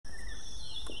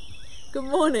Good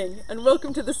morning and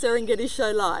welcome to the Serengeti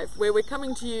Show Live, where we're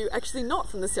coming to you actually not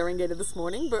from the Serengeti this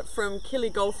morning, but from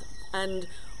Kili Golf and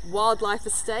Wildlife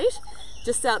Estate,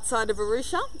 just outside of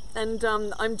Arusha. And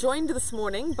I'm joined this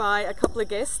morning by a couple of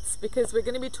guests because we're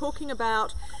going to be talking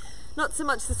about not so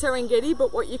much the Serengeti,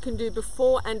 but what you can do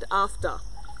before and after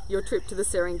your trip to the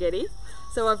Serengeti.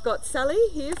 So I've got Sally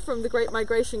here from the Great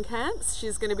Migration Camps.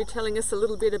 She's going to be telling us a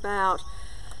little bit about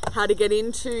how to get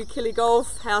into Kili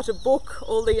Golf, how to book,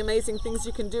 all the amazing things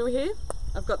you can do here.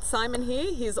 I've got Simon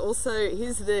here. He's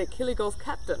the Kili Golf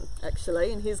captain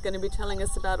actually, and he's going to be telling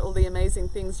us about all the amazing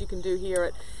things you can do here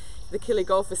at the Kili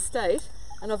Golf Estate.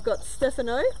 And I've got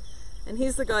Stefano, and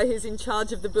he's the guy who's in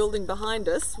charge of the building behind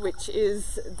us, which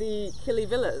is the Kili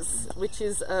Villas, which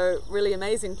is a really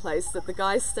amazing place that the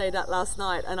guys stayed at last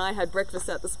night and I had breakfast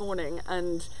at this morning,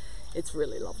 and it's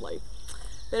really lovely.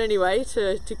 But anyway,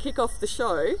 to kick off the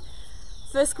show,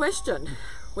 first question.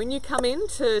 When you come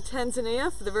into Tanzania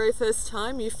for the very first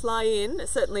time, you fly in,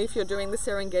 certainly if you're doing the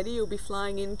Serengeti, you'll be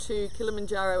flying into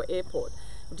Kilimanjaro Airport,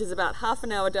 which is about half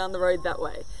an hour down the road that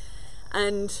way.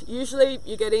 And usually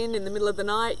you get in the middle of the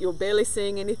night, you're barely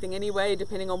seeing anything anyway,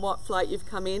 depending on what flight you've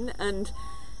come in, and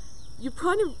you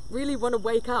kind of really want to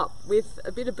wake up with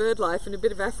a bit of bird life and a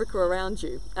bit of Africa around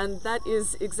you. And that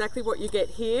is exactly what you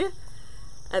get here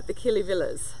at the Kili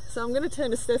Villas. So I'm going to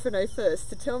turn to Stefano first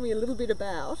to tell me a little bit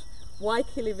about why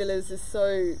Kili Villas is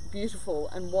so beautiful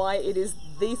and why it is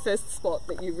the first spot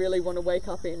that you really want to wake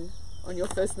up in on your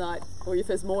first night or your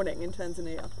first morning in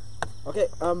Tanzania. Okay,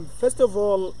 first of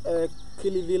all,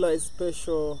 Kili Villa is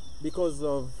special because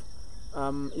of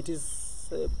it is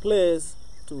a place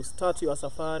to start your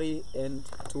safari and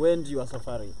to end your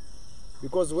safari.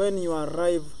 Because when you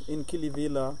arrive in Kili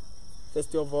Villa,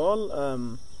 first of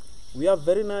all, we have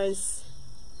very nice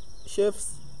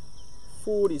chefs,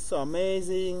 food is so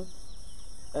amazing,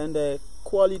 and the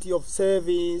quality of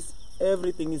service,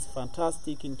 everything is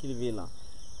fantastic in Kili Villa.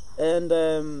 And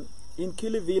in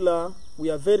Kili Villa, we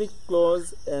are very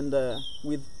close and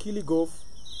with Kili Golf.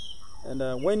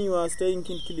 And when you are staying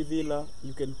in Kili Villa,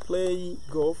 you can play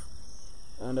golf,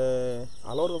 and a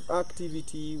lot of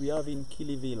activity we have in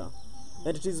Kili Villa.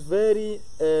 And it is very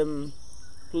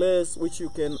place which you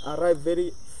can arrive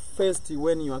very fast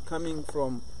when you are coming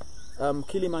from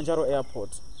Kilimanjaro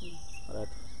Airport. Right.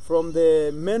 From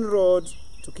the main road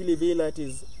to Kili Villa, it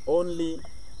is only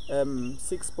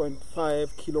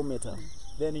 6.5 kilometers.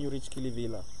 Then you reach Kili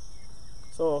Villa.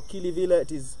 So Kili Villa,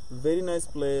 it is very nice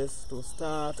place to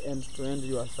start and to end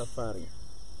your safari.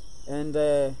 And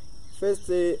first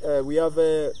we have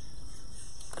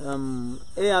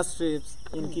airstrips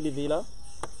in Kili Villa.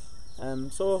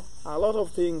 So a lot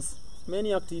of things,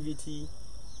 many activity.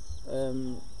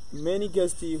 Many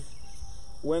guests,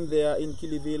 when they are in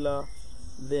Kili Villa,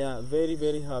 they are very,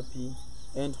 very happy,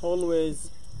 and always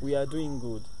we are doing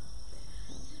good.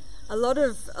 A lot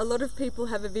of people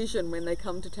have a vision when they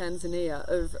come to Tanzania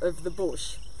of the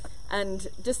bush. And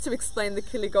just to explain the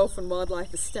Kili Golf and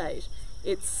Wildlife Estate,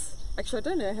 it's actually, I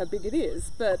don't know how big it is,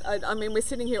 but I mean, we're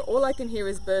sitting here, all I can hear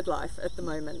is bird life at the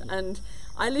moment. And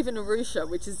I live in Arusha,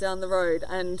 which is down the road,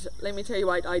 and let me tell you,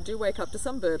 I do wake up to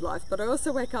some bird life, but I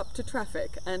also wake up to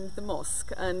traffic and the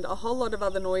mosque and a whole lot of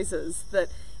other noises that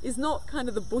is not kind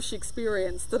of the bush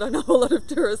experience that I know a lot of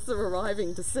tourists are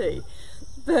arriving to see.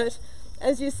 But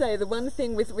as you say, the one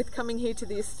thing with coming here to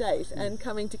the estate and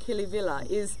coming to Kili Villa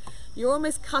is you're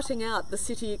almost cutting out the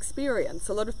city experience.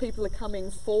 A lot of people are coming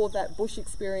for that bush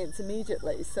experience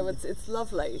immediately, so it's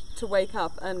lovely to wake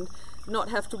up and not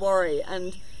have to worry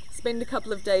and spend a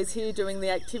couple of days here doing the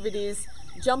activities,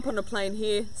 jump on a plane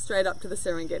here, straight up to the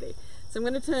Serengeti. So I'm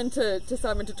going to turn to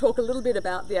Simon to talk a little bit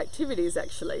about the activities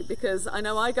actually, because I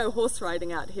know I go horse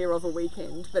riding out here of a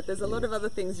weekend, but there's a lot of other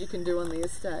things you can do on the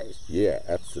estate. Yeah,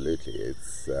 absolutely.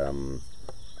 It's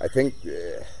I think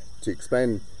to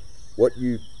explain what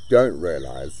you don't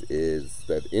realize is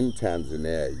that in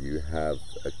Tanzania you have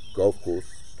a golf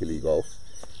course, Kili Golf,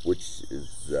 which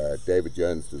is David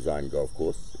Jones designed golf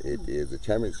course. It is a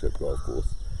championship golf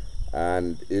course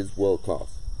and is world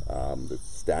class. The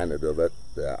standard of it,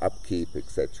 the upkeep,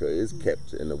 etc., is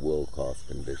kept in a world class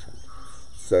condition.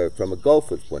 So from a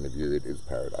golfer's point of view, it is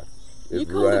paradise. You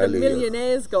called it a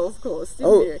millionaire's golf course,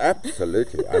 didn't you? Oh,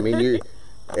 absolutely. I mean,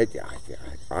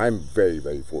 I'm very,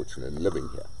 very fortunate in living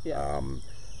here. Yeah.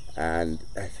 And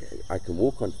I can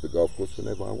walk onto the golf course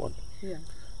whenever I want. Yeah.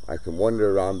 I can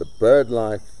wander around. The bird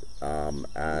life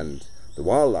and the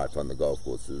wildlife on the golf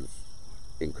course is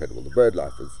incredible. The bird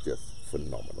life is just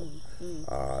phenomenal.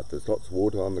 There's lots of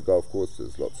water on the golf course.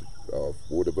 There's lots of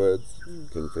water birds,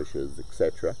 kingfishers,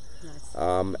 etc. Nice.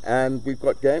 And we've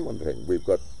got game on the thing. We've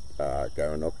got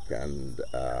Garanuk and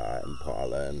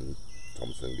Impala and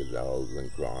Thompson Gazelles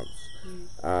and Grants.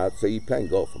 So you're playing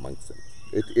golf amongst them.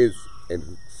 It is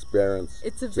an experience.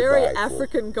 It's a to very die for.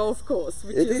 African golf course,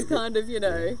 which It is is. kind of, you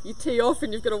tee off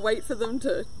and you've got to wait for them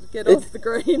to get off the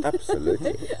green.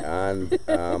 Absolutely. And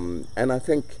I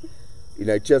think,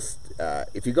 just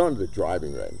if you go onto the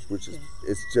driving range, which is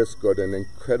it's just got an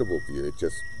incredible view. It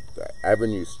just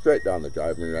avenue straight down the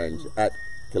driving range at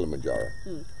Kilimanjaro.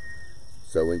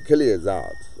 So when Kili is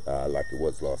out, like it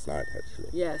was last night actually,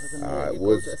 Yes, it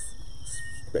was gorgeous.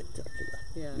 spectacular.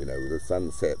 Yeah. With the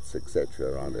sunsets,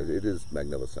 etc. around it. It is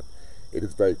magnificent. It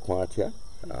is very quiet here.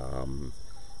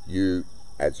 You,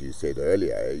 as you said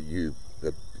earlier, you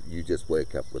just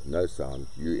wake up with no sound.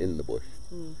 You're in the bush.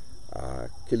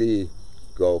 Kili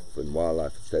Golf and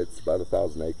Wildlife Estate's about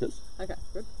 1,000 acres. Okay,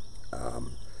 good.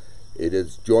 It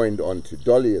is joined onto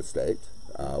Dolly Estate,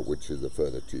 which is a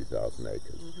further 2,000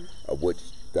 acres, of which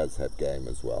does have game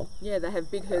as well. Yeah, they have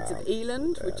big herds of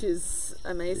eland, which is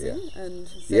amazing, and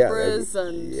Yeah, zebras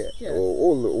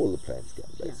all the plains game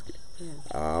basically.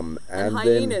 And And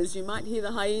hyenas. You might hear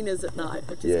the hyenas at night,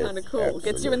 which is Yes, kind of cool. Gets you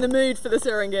absolutely. in the mood for the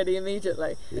Serengeti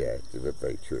immediately. Yeah,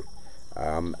 very true.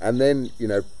 And then,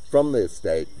 from the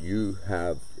estate, you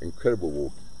have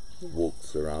incredible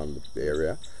walks around the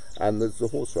area. And there's the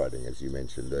horse riding, as you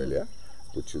mentioned earlier,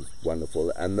 which is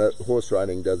wonderful. And the horse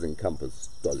riding does encompass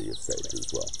Dolly Estate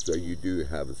as well. So you do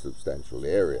have a substantial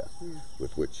area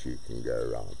with which you can go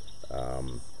around.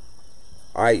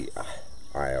 I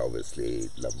obviously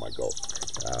love my golf.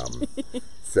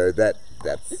 So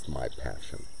that's my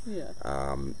passion. Yeah.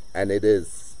 And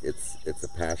it's a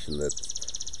passion that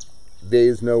there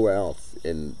is nowhere else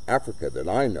in Africa that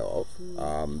I know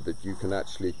of that you can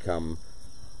actually come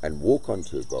and walk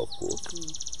onto a golf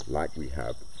course like we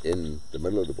have in the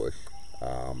middle of the bush,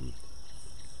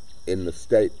 in the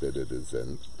state that it is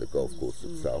in, the golf course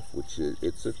itself, which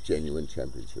it's a genuine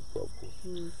championship golf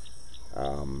course.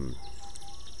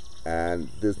 And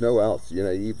there's nowhere else,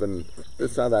 even the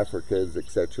South Africas,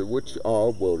 etc., which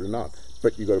are world renowned,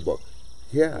 but you got to book.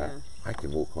 Here, I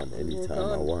can walk on any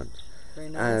time I want. Very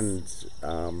nice.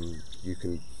 And you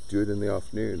can do it in the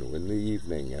afternoon or in the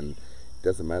evening, and it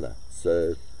doesn't matter.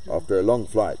 So after a long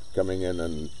flight, coming in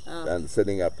and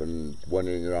sitting up and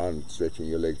wandering around, stretching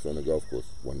your legs on a golf course,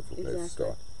 wonderful place to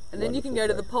start. And then you can go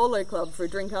to the polo club for a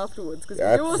drink afterwards, because we do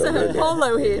Absolutely. also have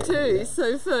polo here too.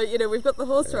 So for we've got the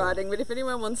horse riding, but if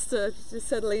anyone wants to just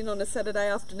settle in on a Saturday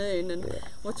afternoon and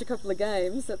watch a couple of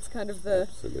games, that's kind of the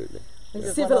Absolutely.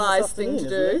 civilised thing to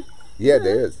do. Yeah,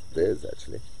 there is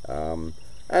actually.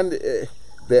 And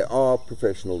there are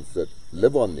professionals that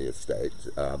live on the estate,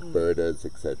 birders,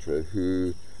 etc.,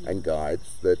 and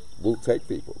guides that will take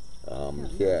people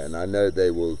here. And I know they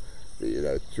will,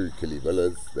 through Kili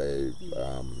Villas, they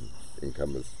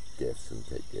encompass guests and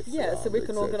take guests. Yeah, so we around,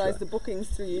 can etc. organise the bookings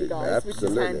through you guys, which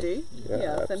is handy.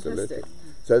 Yeah, fantastic.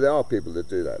 So there are people that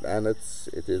do that, and it's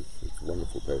a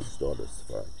wonderful place to start us.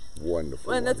 Wonderful.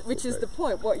 Well, and wonderful which is the place.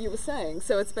 point, what you were saying.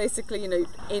 So it's basically,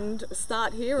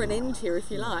 start here and end here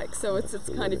if you like. So it's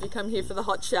kind of, you come here for the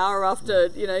hot shower after,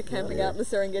 camping out in the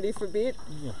Serengeti for a bit.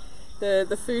 Yeah.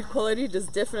 The food quality does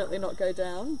definitely not go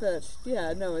down, but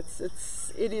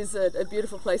it is a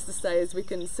beautiful place to stay, as we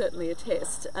can certainly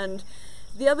attest. And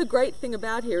the other great thing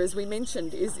about here, as we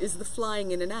mentioned, is the flying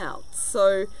in and out.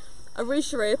 So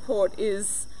Arusha Airport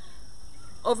is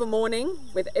of a morning,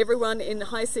 with everyone in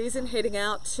high season heading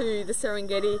out to the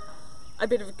Serengeti, a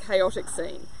bit of a chaotic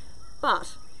scene.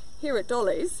 But here at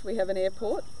Dolly's, we have an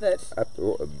airport that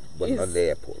not an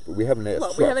airport, but we have an airstrip.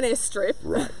 Well, we have an airstrip.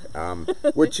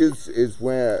 Right, which is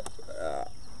where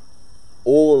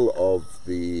all of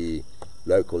the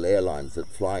local airlines that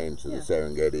fly into the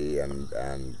Serengeti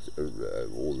and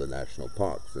all the national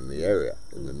parks in the area,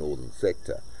 in the northern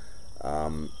sector,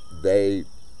 they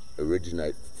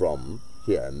originate from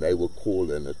here, and they will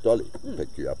call in at Dolly,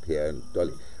 pick you up here in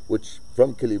Dolly, which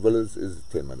from Kili Villas is a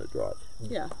 10-minute drive.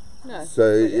 Yeah. No. So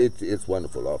it's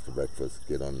wonderful after breakfast,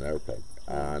 get on an airplane,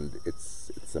 and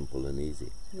it's simple and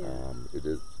easy. Yeah. It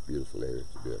is a beautiful area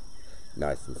to do it.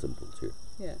 Nice and simple too.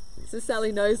 Yeah. So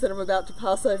Sally knows that I'm about to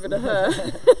pass over to her.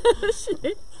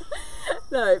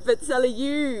 No, but Sally,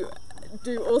 you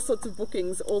do all sorts of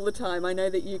bookings all the time. I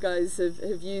know that you guys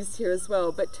have used here as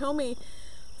well. But tell me,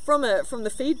 from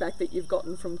the feedback that you've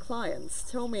gotten from clients,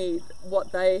 tell me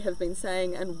what they have been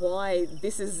saying and why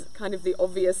this is kind of the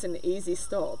obvious and easy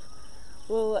stop.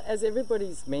 Well, as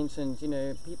everybody's mentioned,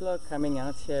 people are coming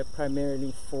out here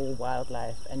primarily for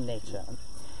wildlife and nature.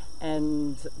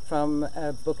 And from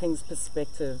a bookings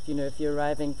perspective, if you're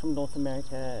arriving from North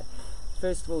America,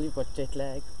 first of all, you've got jet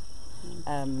lag.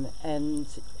 And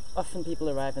often people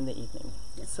arrive in the evening.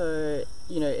 So,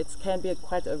 it can be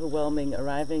quite overwhelming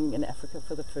arriving in Africa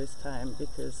for the first time,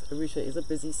 because Arusha is a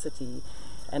busy city,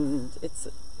 and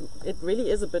it really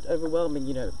is a bit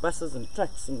overwhelming, buses and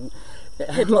trucks and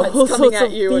headlights all coming sorts at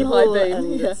of you in people, high beam.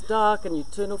 and Yeah. it's dark, and you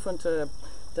turn off onto a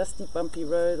dusty, bumpy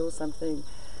road or something.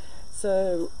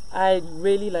 So I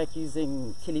really like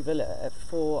using Kili Villa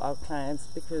for our clients,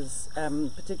 because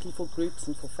particularly for groups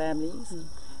and for families,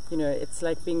 it's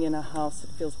like being in a house. It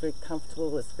feels very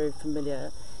comfortable, it's very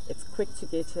familiar. It's quick to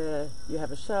get here. You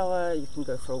have a shower, you can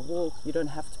go for a walk. You don't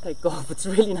have to play golf. It's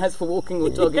really nice for walking or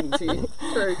jogging too.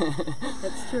 True.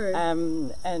 That's true.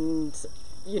 And,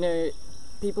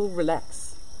 people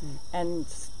relax. And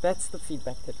that's the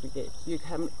feedback that we get. You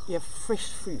have fresh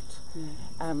fruit,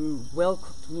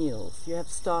 well-cooked meals. You have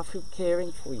staff who are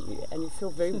caring for you, and you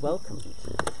feel very welcomed.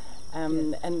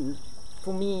 And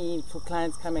for me, for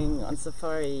clients coming on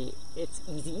safari, it's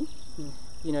easy.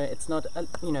 It's not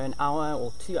an hour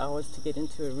or 2 hours to get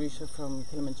into Arusha from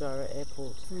Kilimanjaro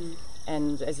Airport.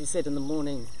 And as you said in the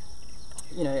morning,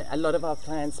 a lot of our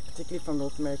clients, particularly from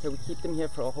North America, we keep them here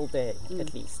for a whole day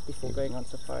at least before going on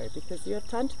safari, because you have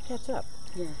time to catch up.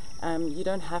 You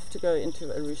don't have to go into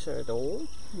Arusha at all.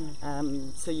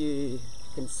 So you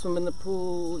can swim in the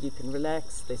pool, you can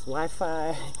relax, there's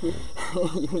Wi-Fi,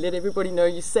 you can let everybody know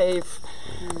you're safe.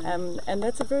 And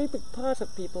that's a very big part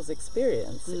of people's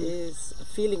experience, is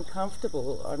feeling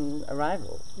comfortable on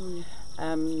arrival.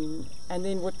 And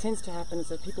then what tends to happen is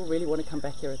that people really want to come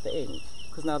back here at the end,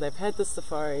 because now they've had the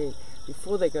safari.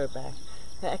 Before they go back,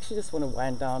 they actually just want to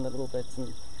wind down a little bit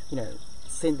and,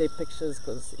 send their pictures,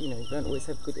 because, you don't always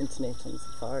have good internet on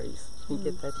safaris. You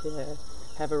get that here,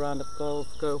 have a round of golf,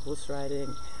 go horse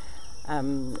riding.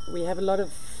 We have a lot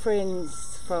of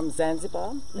friends from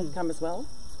Zanzibar that come as well.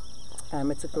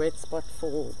 It's a great spot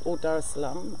or Dar es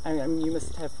Salaam. I mean, you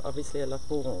must have obviously a lot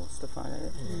more,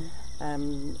 Stefano.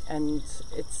 And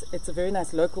it's a very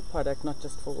nice local product, not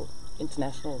just for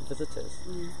international visitors.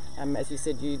 As you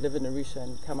said, you live in Arusha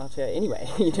and come out here anyway.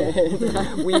 We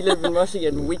live in Roshi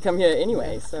and we come here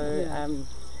anyway. So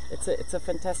it's a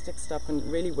fantastic stop, and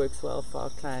it really works well for our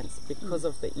clients because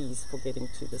of the ease for getting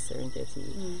to the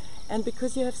Serengeti, and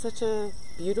because you have such a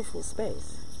beautiful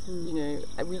space.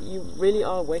 You really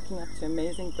are waking up to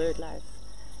amazing bird life.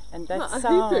 And that a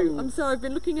sound. hoopoo. I'm sorry, I've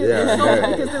been looking at your shoulder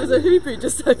because there was a hoopoo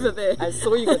just over there. I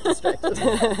saw you got distracted.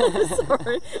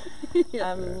 Sorry.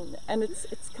 And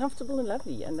it's comfortable and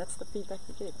lovely, and that's the feedback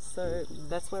we get. So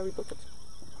that's why we book it.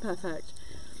 Perfect.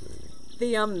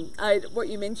 What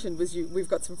you mentioned was we've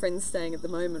got some friends staying at the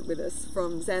moment with us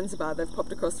from Zanzibar. They've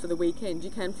popped across for the weekend. You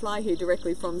can fly here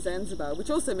directly from Zanzibar, which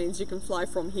also means you can fly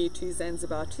from here to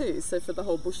Zanzibar too. So for the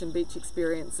whole bush and beach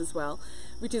experience as well,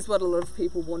 which is what a lot of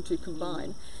people want to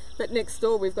combine. But next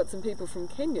door we've got some people from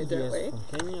Kenya, don't we?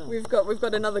 From Kenya. We've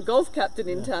got another golf captain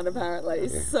in town apparently.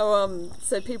 So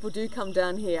people do come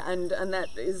down here, and that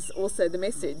is also the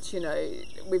message.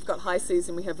 We've got high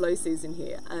season, we have low season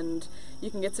here, and you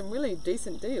can get some really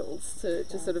decent deals to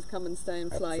sort of come and stay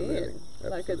and fly in.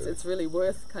 Like it's really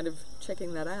worth kind of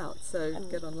checking that out. So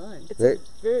get online.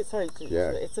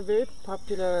 It's a very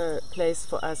popular place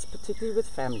for us, particularly with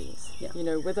families.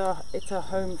 It's a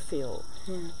home feel.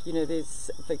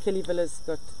 There's the Kili Villas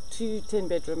got 2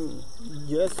 10-bedroom.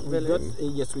 Yes,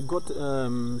 we got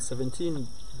 17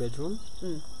 bedroom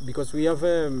because we have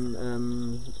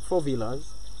 4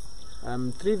 villas.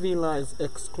 3 villas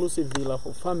exclusive villa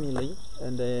for family,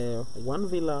 and 1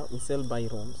 villa we sell by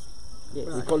rooms. Yes.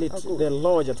 We call it the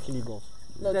lodge at Kili Golf.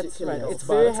 That's right. It's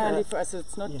very handy for us. So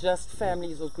it's not just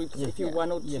families or groups. If you're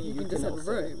 1 or 2, you can just have a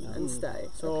room and stay.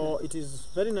 So it is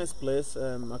very nice place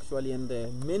actually, and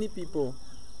many people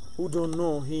who don't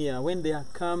know here, when they are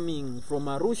coming from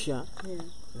Arusha,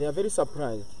 they are very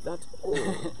surprised that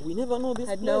we never know this.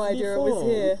 Had place no idea before. it was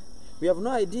here. We have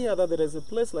no idea that there is a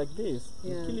place like this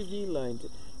in Kili Villa, and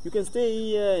you can stay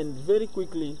here and very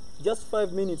quickly, just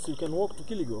 5 minutes, you can walk to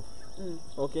Kili Golf,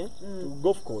 to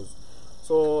golf course.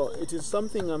 So it is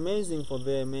something amazing for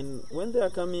them, and when they are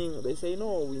coming, they say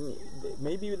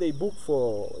maybe they book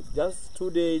for just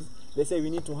 2 days. They say we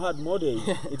need to add more days.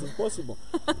 It is possible,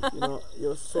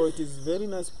 So it is very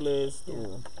nice place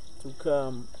to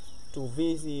come, to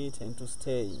visit and to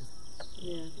stay.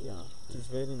 It is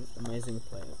very amazing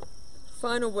place.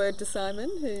 Final word to Simon,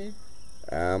 who.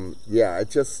 I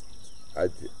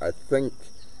think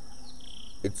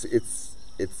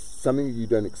it's something you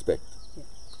don't expect.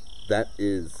 That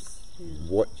is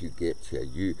what you get here.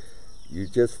 You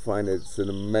just find it's an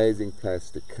amazing place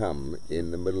to come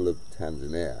in the middle of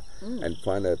Tanzania and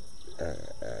find a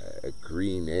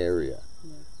green area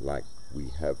like we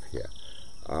have here.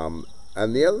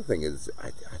 And the other thing is,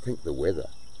 I think the weather.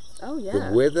 Oh yeah.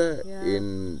 The weather Yeah.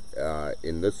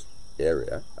 in this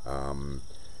area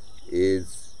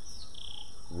is,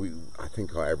 I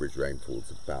think our average rainfall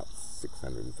is about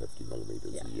 650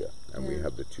 millimeters a year, and we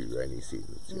have the two rainy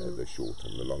seasons, you know, the short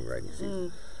and the long rainy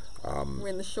season. We're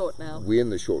in the short now. We're in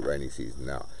the short rainy season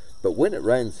now, but when it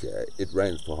rains here, it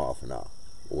rains for half an hour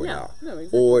or an Yeah, hour, no,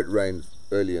 exactly. or it rains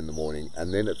early in the morning,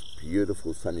 and then it's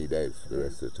beautiful sunny days for the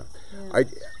rest of the time.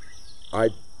 I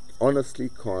honestly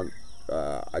can't.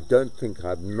 I don't think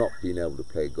I've not been able to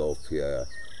play golf here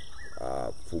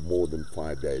for more than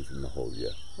 5 days in the whole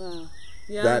year. Wow.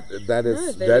 Yeah. That is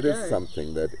No, there that you is go.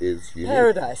 something that is unique.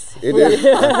 Paradise. It is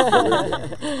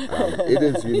absolutely. It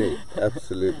is unique,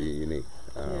 absolutely unique.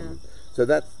 So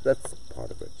that's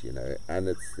part of it, you know, and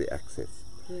it's the access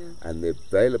and the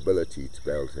availability to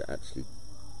be able to actually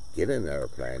get in an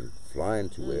aeroplane, fly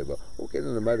into wherever, or get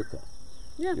in a motorcar.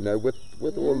 Yeah. You know, with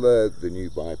all the new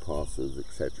bypasses,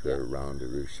 etc., around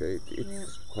Arusha,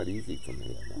 it's quite easy from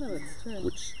here now. No, it's true.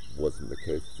 Which wasn't the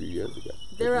case a few years ago.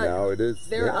 There But are- now it is.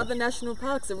 There yeah. are other national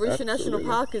parks. Arusha National Absolutely.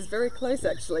 Park is very close,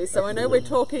 actually. So I know we're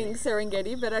talking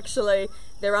Serengeti, but actually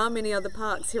there are many other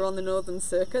parks here on the Northern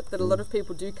Circuit that a lot of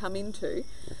people do come into.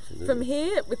 Absolutely. From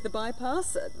here, with the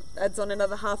bypass, it adds on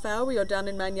another half hour. You're down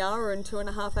in Manyara in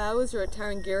 2.5 hours. You're at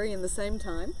Tarangire in the same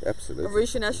time. Absolutely.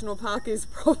 Arusha National Park is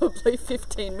probably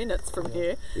 15 minutes from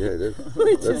here. Yeah, it is.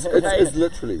 Which is great. It's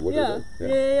literally what Yeah, it is.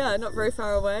 yeah, not very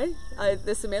far away.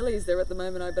 There's some Ellies there at the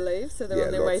moment, I believe, so they're Yeah,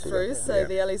 on their way lots of through. them, So yeah.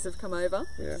 the Ellies have come over,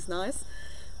 which Yeah. is nice.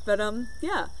 But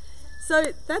yeah.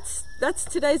 So that's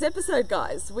today's episode,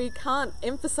 guys. We can't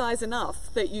emphasize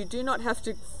enough that you do not have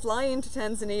to fly into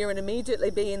Tanzania and immediately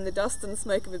be in the dust and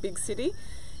smoke of a big city.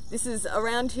 This is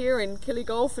around here in Kili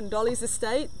Golf and Dolly's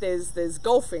estate. There's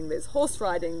golfing, there's horse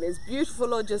riding, there's beautiful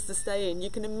lodges to stay in. You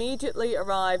can immediately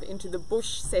arrive into the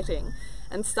bush setting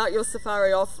and start your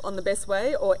safari off on the best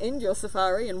way, or end your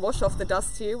safari and wash off the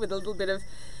dust here with a little bit of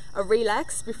a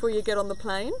relax before you get on the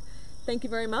plane. Thank you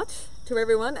very much to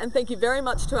everyone, and thank you very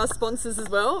much to our sponsors as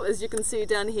well, as you can see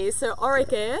down here. So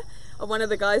Auric Air are one of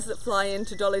the guys that fly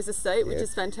into Dolly's estate, which Yes.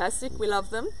 is fantastic. We love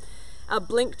them. Our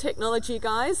Blink Technology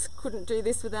guys, couldn't do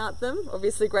this without them.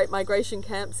 Obviously, Great Migration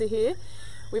Camps are here.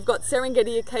 We've got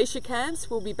Serengeti Acacia Camps.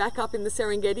 We'll be back up in the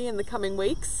Serengeti in the coming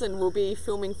weeks, and we'll be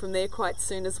filming from there quite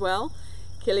soon as well.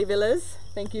 Kili Villas,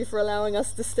 thank you for allowing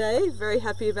us to stay. Very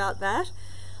happy about that.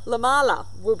 Lamala,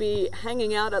 we'll be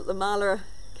hanging out at Lamala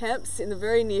camps in the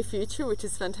very near future, which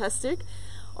is fantastic.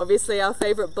 Obviously our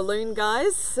favourite balloon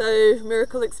guys, so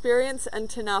Miracle Experience and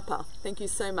Tanapa. Thank you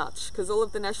so much, because all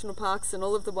of the national parks and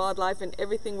all of the wildlife and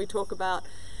everything we talk about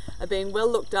are being well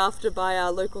looked after by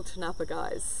our local Tanapa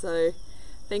guys. So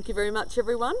thank you very much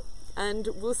everyone, and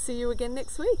we'll see you again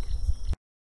next week.